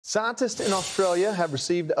Scientists in Australia have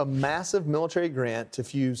received a massive military grant to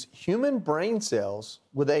fuse human brain cells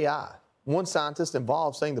with AI. One scientist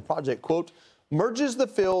involved saying the project, quote, merges the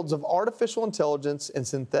fields of artificial intelligence and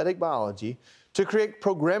synthetic biology to create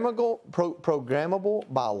programmable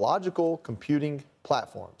biological computing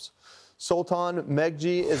platforms. Sultan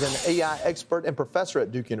Meghji is an AI expert and professor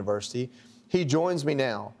at Duke University. He joins me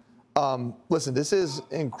now. Listen, this is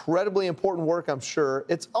incredibly important work, I'm sure.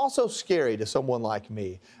 It's also scary to someone like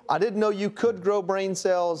me. I didn't know you could grow brain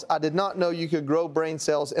cells. I did not know you could grow brain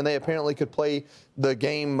cells, and they apparently could play the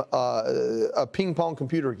game, a ping pong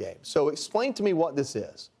computer game. So explain to me what this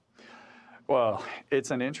is. Well,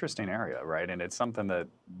 it's an interesting area, right? And it's something that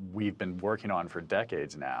we've been working on for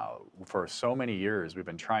decades now. For so many years, we've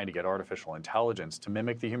been trying to get artificial intelligence to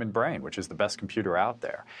mimic the human brain, which is the best computer out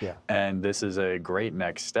there. Yeah. And this is a great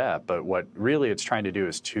next step. But what really it's trying to do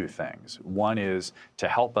is two things. One is to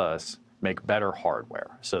help us make better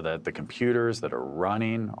hardware so that the computers that are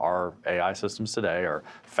running our AI systems today are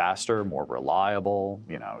faster, more reliable,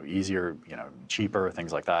 easier, cheaper,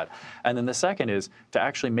 things like that. And then the second is to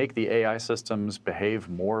actually make the AI systems behave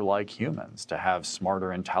more like humans, to have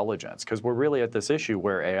smarter intelligence, because we're really at this issue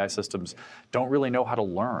where AI systems don't really know how to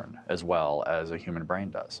learn as well as a human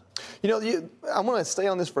brain does. I want to stay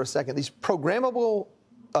on this for a second. These programmable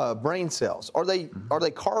brain cells, are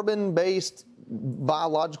they carbon-based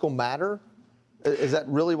biological matter? Is that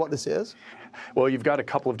really what this is? Well, you've got a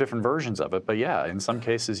couple of different versions of it, but yeah, in some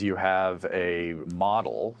cases you have a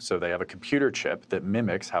model, so they have a computer chip that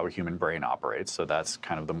mimics how a human brain operates, so that's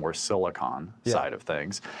kind of the more silicon side of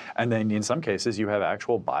things. And then in some cases you have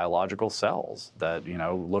actual biological cells that,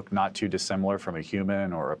 look not too dissimilar from a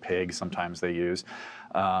human or a pig, sometimes they use,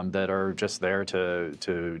 that are just there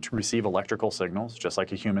to receive electrical signals, just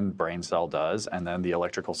like a human brain cell does, and then the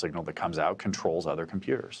electrical signal that comes out controls other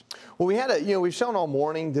computers. Well, we've shown all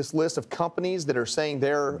morning this list of companies that are saying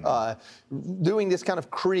they're doing this kind of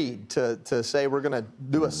creed to say we're going to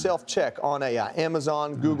do a self-check on AI.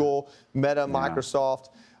 Amazon, Google, Meta, Microsoft,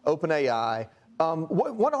 OpenAI.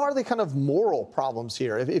 What are the kind of moral problems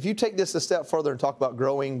here? If you take this a step further and talk about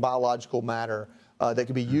growing biological matter that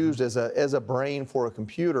could be used as a brain for a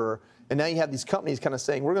computer, and now you have these companies kind of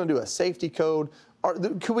saying we're going to do a safety code.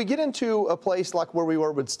 Could we get into a place like where we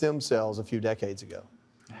were with stem cells a few decades ago?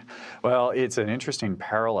 Well, it's an interesting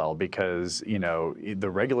parallel because, the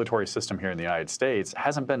regulatory system here in the United States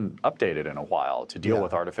hasn't been updated in a while to deal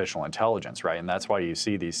with artificial intelligence, right? And that's why you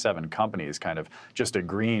see these 7 companies kind of just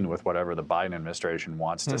agreeing with whatever the Biden administration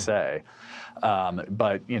wants to say.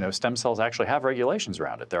 But, stem cells actually have regulations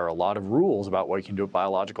around it. There are a lot of rules about what you can do with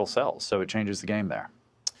biological cells, so it changes the game there.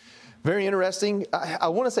 Very interesting. I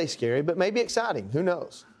want to say scary, but maybe exciting. Who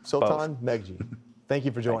knows? Sultan Meghji, thank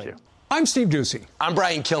you for joining. Thank you. I'm Steve Ducey. I'm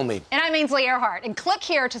Brian Kilmeade. And I'm Ainsley Earhart. And click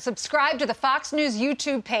here to subscribe to the Fox News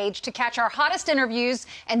YouTube page to catch our hottest interviews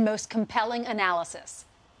and most compelling analysis.